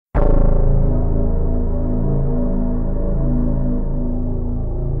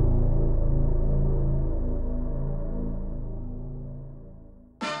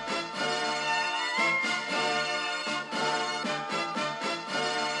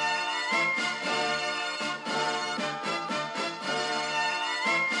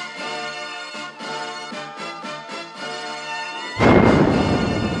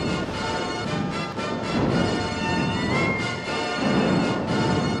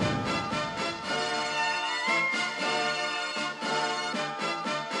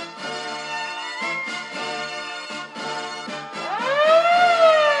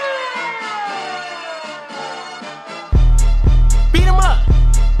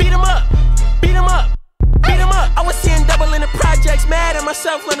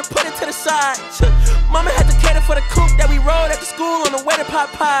pot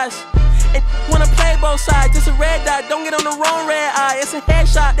pies. And wanna play both sides, just a red dot, don't get on the wrong red eye. It's a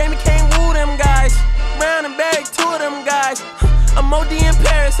headshot, Damien can't woo them guys. Round and bag, two of them guys. I'm OD in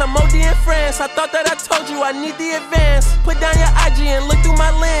Paris, I'm OD in France. I thought that I told you I need the advance. Put down your IG and look through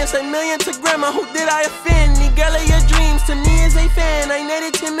my lens. A million to grandma, who did I offend? The girl of your dreams, to me is a fan. I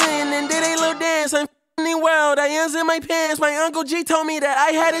netted 10 million and did a little dance. I'm f***ing the world, I ends in my pants. My Uncle G told me that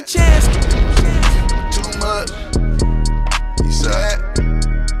I had a chance. Too much, you said.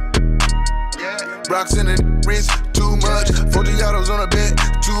 Rocks in the wrist, too much. 40 autos on a bed,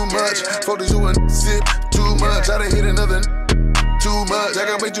 too much. 42 and sip, too much. I done hit another, too much. I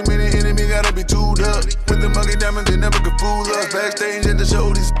got way too many enemies, gotta be tooed up. With the monkey diamonds, they never could fool us. Backstage at the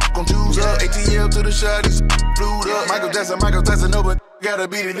show, these gon' choose up. ATL to the shot, these flued up. Michael Jackson, no, but gotta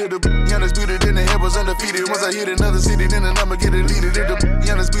beat it. If the undisputed, then the head was undefeated. Once I hit another city, then I'ma get it leaded. If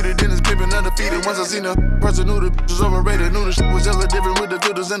the undisputed, then it's pimpin' undefeated. Once I seen a person knew the was overrated, knew the shit was hella different with the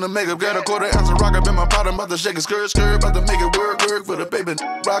filters and the makeup. Got a quarter ounce of rock up in my pot, I'm about to shake a skirt, about to make it work for the paper.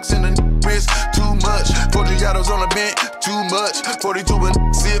 Rocks in the wrist, too much. 40 autos on the bench, too much. 42 and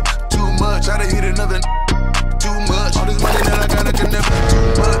sip, too much. I done hit another, too much. All this money that I got, I can never too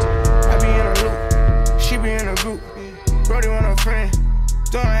much. I be in a loop, she be in a group. Brody want a friend,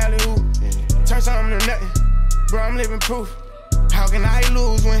 doing alley-oop. Turn something to nothing, bro, I'm living proof. How can I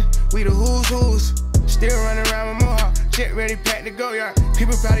lose when we the who's? Still running around with more, jet ready, packed to go yard.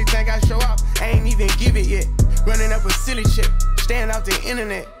 People probably think I show off, I ain't even give it yet. Running up a silly shit, stand off the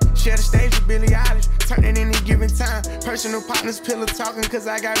internet. Share the stage with Billie Eilish, turn it any given time. Personal partners, pillow talking, cause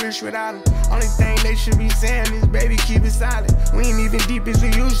I got rich without them. Only thing they should be saying is, baby, keep it silent. We ain't even deep as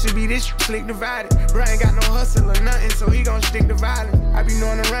we used to be, this shit slick divided. Bro ain't got no hustle or nothing, so he gon' stick to violence. I be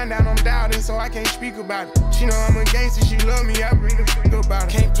knowing the rundown, I'm doubting, so I can't speak about it. She know I'm a gangster, she love me, I bring the fuck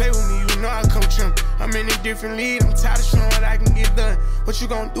about it. Can't play with me, you know I coach him. I'm in a different league, I'm tired of showing what I can get done. What you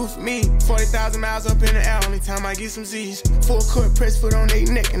gon' do for me? 40,000 miles up in the air, only time I get some Z's. Full court press foot on their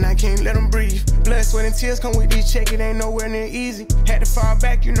neck, and I can't let them breathe. Blood, sweat, and tears come with this check, it ain't nowhere near easy. Had to fall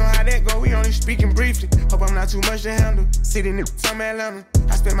back, you know how that go, we only speaking briefly. Hope I'm not too much to handle. Sitting in from Atlanta,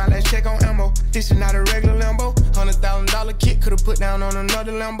 I spent my last check on ammo. This is not a regular Lambo. $100,000 kit, could've put down on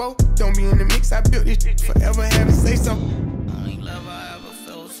another Lambo. Don't be in the mix, I built this shit forever, have it say so. Only love I ever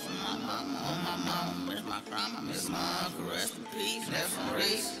felt was from my mama. On my mama, miss my crime, I miss my uncle, rest in peace. Left from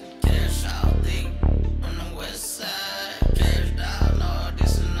race, cash out deep on the west side. Cash down, no,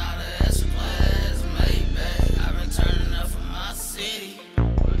 this is not a S-Class Maybach. I've been turning up for my city.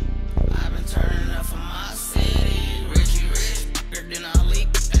 I've been turning up for my city. Richie rich, then I leak.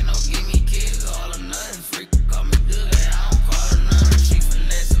 Ain't no give me kids, all or nothing. Freak, call me Dugg, I don't call her nothing. She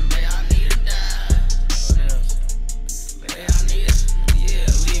finessing, babe, I need to die. What else? Babe, I need it. Yeah,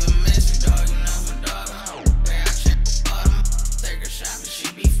 leaving messy, dog, you know for dog. Babe, I check bottom, take her shopping, she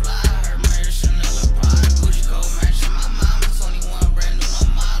be fly. Her married Chanel or Prada, Gucci coat matching my mama. 21 brand new, no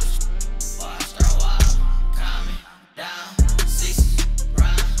models. Before I start wild, calm me down. 60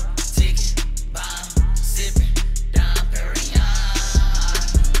 round, ticket, bomb, sipping, down Perignon.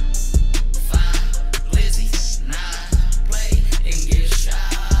 Fine, Lizzie, 9, play and get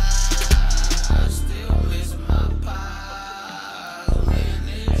shot. Still missing my pies. Man,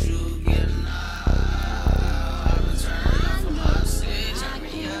 is you getting out? I've been turning up for my city. Turn me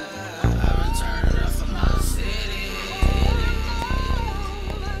up. I've been turning up for my city.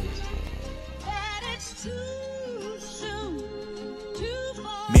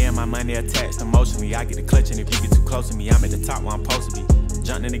 Me and my money attached emotionally. I get the clutch, and if you get too close to me, I'm at the top where I'm supposed to be.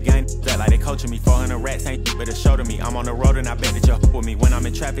 Jumping in the game, felt like they coaching me. 400 rats ain't but a show to me. I'm on the road and I bet that you're with me. When I'm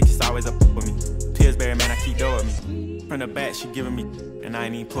in traffic, it's always up with me. Pillsbury, man, I keep door with me. From the back, she giving me, and I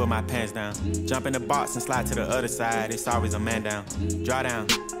ain't even pull my pants down. Jump in the box and slide to the other side. It's always a man down. Draw down,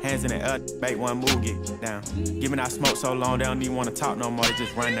 hands in the air, bait one move, get down. Giving out smoke so long, they don't even want to talk no more. They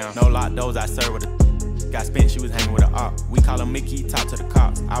just run down. No lock doors, I serve with a. Got spent, she was hanging with a op. We call him Mickey, talk to the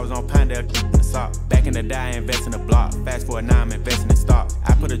cops. I was on Panda in the sock. Back in the day, I invest in the block. Fast forward now, I'm investing in stocks.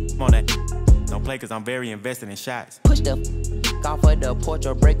 I put a on that. Don't play cause I'm very invested in shots. Push the off of the porch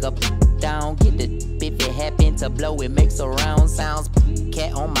or break up down. Get the if it happen to blow, it makes a round sounds.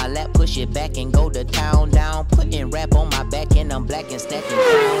 Cat on my lap, push it back and go to town down. Putting rap on my back and I'm black and stacking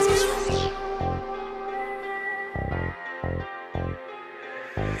crowns.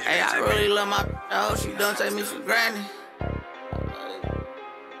 Hey, I really love my dog. She don't take me for granted.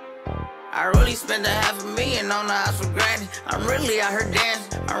 I really spent $500,000 on the house for granted. I'm really out here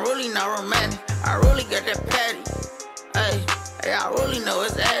dancing. I'm really not romantic. I really got that patty. Hey, I really know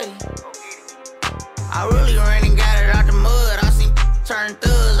it's 80. I really ran and got it out the mud. I seen turn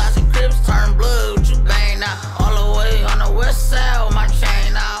thugs. I seen Crips turn blood. What you bang now? All the way on the west side with my chain.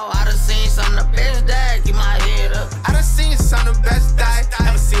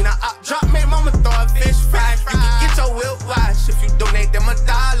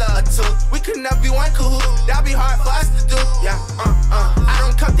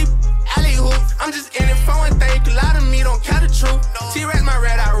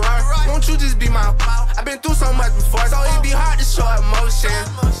 been through so much before, so it be hard to show emotion.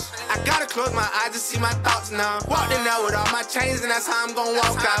 I gotta close my eyes to see my thoughts now. Walked in there with all my chains, and that's how I'm gon'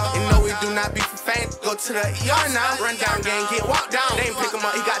 walk out. And no, we do not be for fame. Go to the ER now. Run down gang, get walked down. They ain't pick him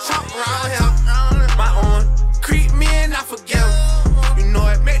up, he got chopped around him. My own creep me and I forgive. You know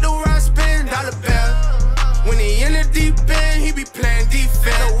it make the world spin, dollar bill. When he in the deep end, he be playing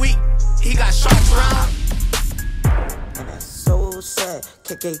defense. A week, he got shots around. And that's so sad.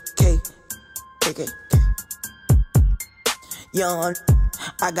 KKK. Young,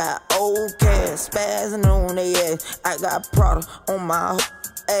 I got old cash, spazzing on they ass. I got Prada on my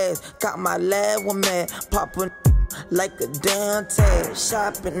ass. Got my lab one mad, poppin' like a damn tag.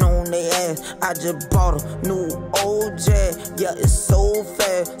 Shopping on they ass. I just bought a new old Jag. Yeah, it's so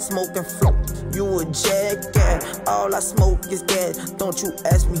fast. Smoking flow, you a jackass. All I smoke is gas. Don't you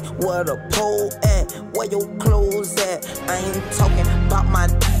ask me where the pole at, where your clothes at. I ain't talking about my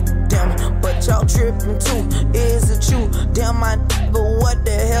damn, but y'all tripping too. Is it you? Damn, my nigga, what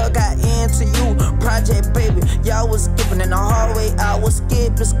the hell got into you? Project baby, y'all was skipping in the hallway. I was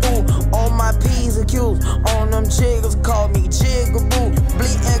skipping school. All my P's and Q's on them jiggers call me Jigaboo.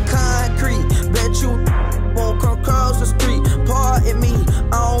 Bleeding concrete. Bet you won't come across the street. Pardon me,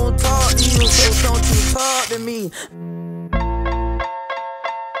 I don't talk to you, so don't you talk to me.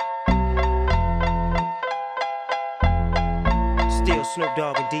 Still Snoop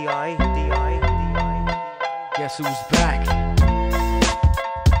Dogg and D.I. Guess who's back?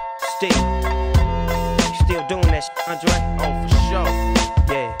 Still doing that shit, Andre? Oh, for sure.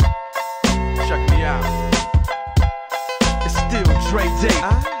 Yeah. Check me out. It's still Dre Day,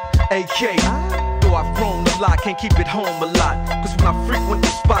 AK. Though I've grown a lot, can't keep it home a lot. Cause when I frequent the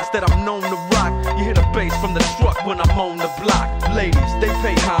spots that I'm known to rock, you hear the bass from the truck when I'm on the block. Ladies, they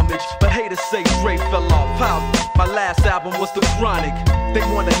pay homage, but haters say Dre fell off. How? My last album was The Chronic. They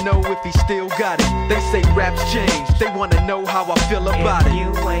wanna know if he still got it. They say raps change, they wanna know how I feel about it.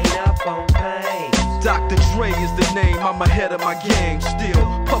 You ain't up on pace. Dr. Dre is the name, I'm ahead of my game. Still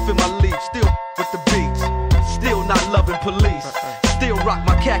puffin' my leaf, still with the beats. Still not loving police. Still rock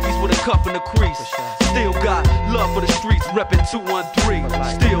my khakis with a cuff and a crease. Still got love for the streets, reppin' 213.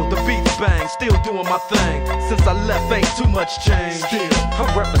 Still the beats bang, still doing my thing. Since I left, ain't too much change. Still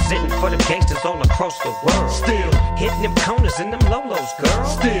I'm representing for them gangsters all across the world. Still hitting them corners in them lolos, girl.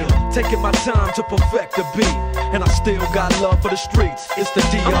 Still taking my time to perfect the beat. And I still got love for the streets. It's the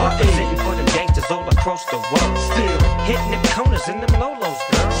DRE. I'm representing for them gangsters all across the world. Still hitting them corners in them lolos,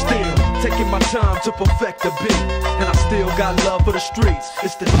 girl. Still taking my time to perfect the beat. And I still got love for the streets.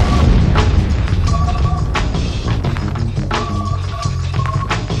 It's the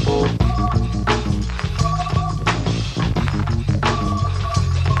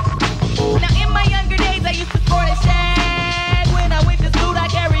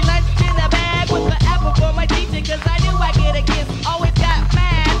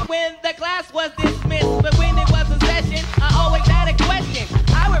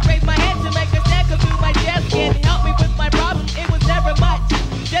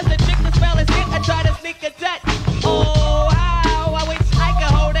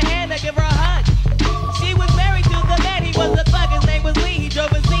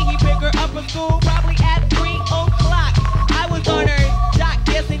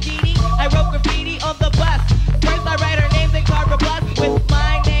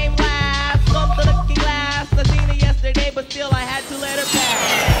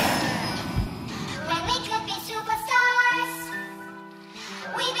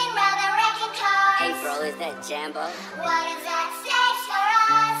Jambo. What is that stage for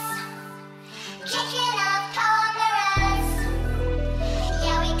us? Kicking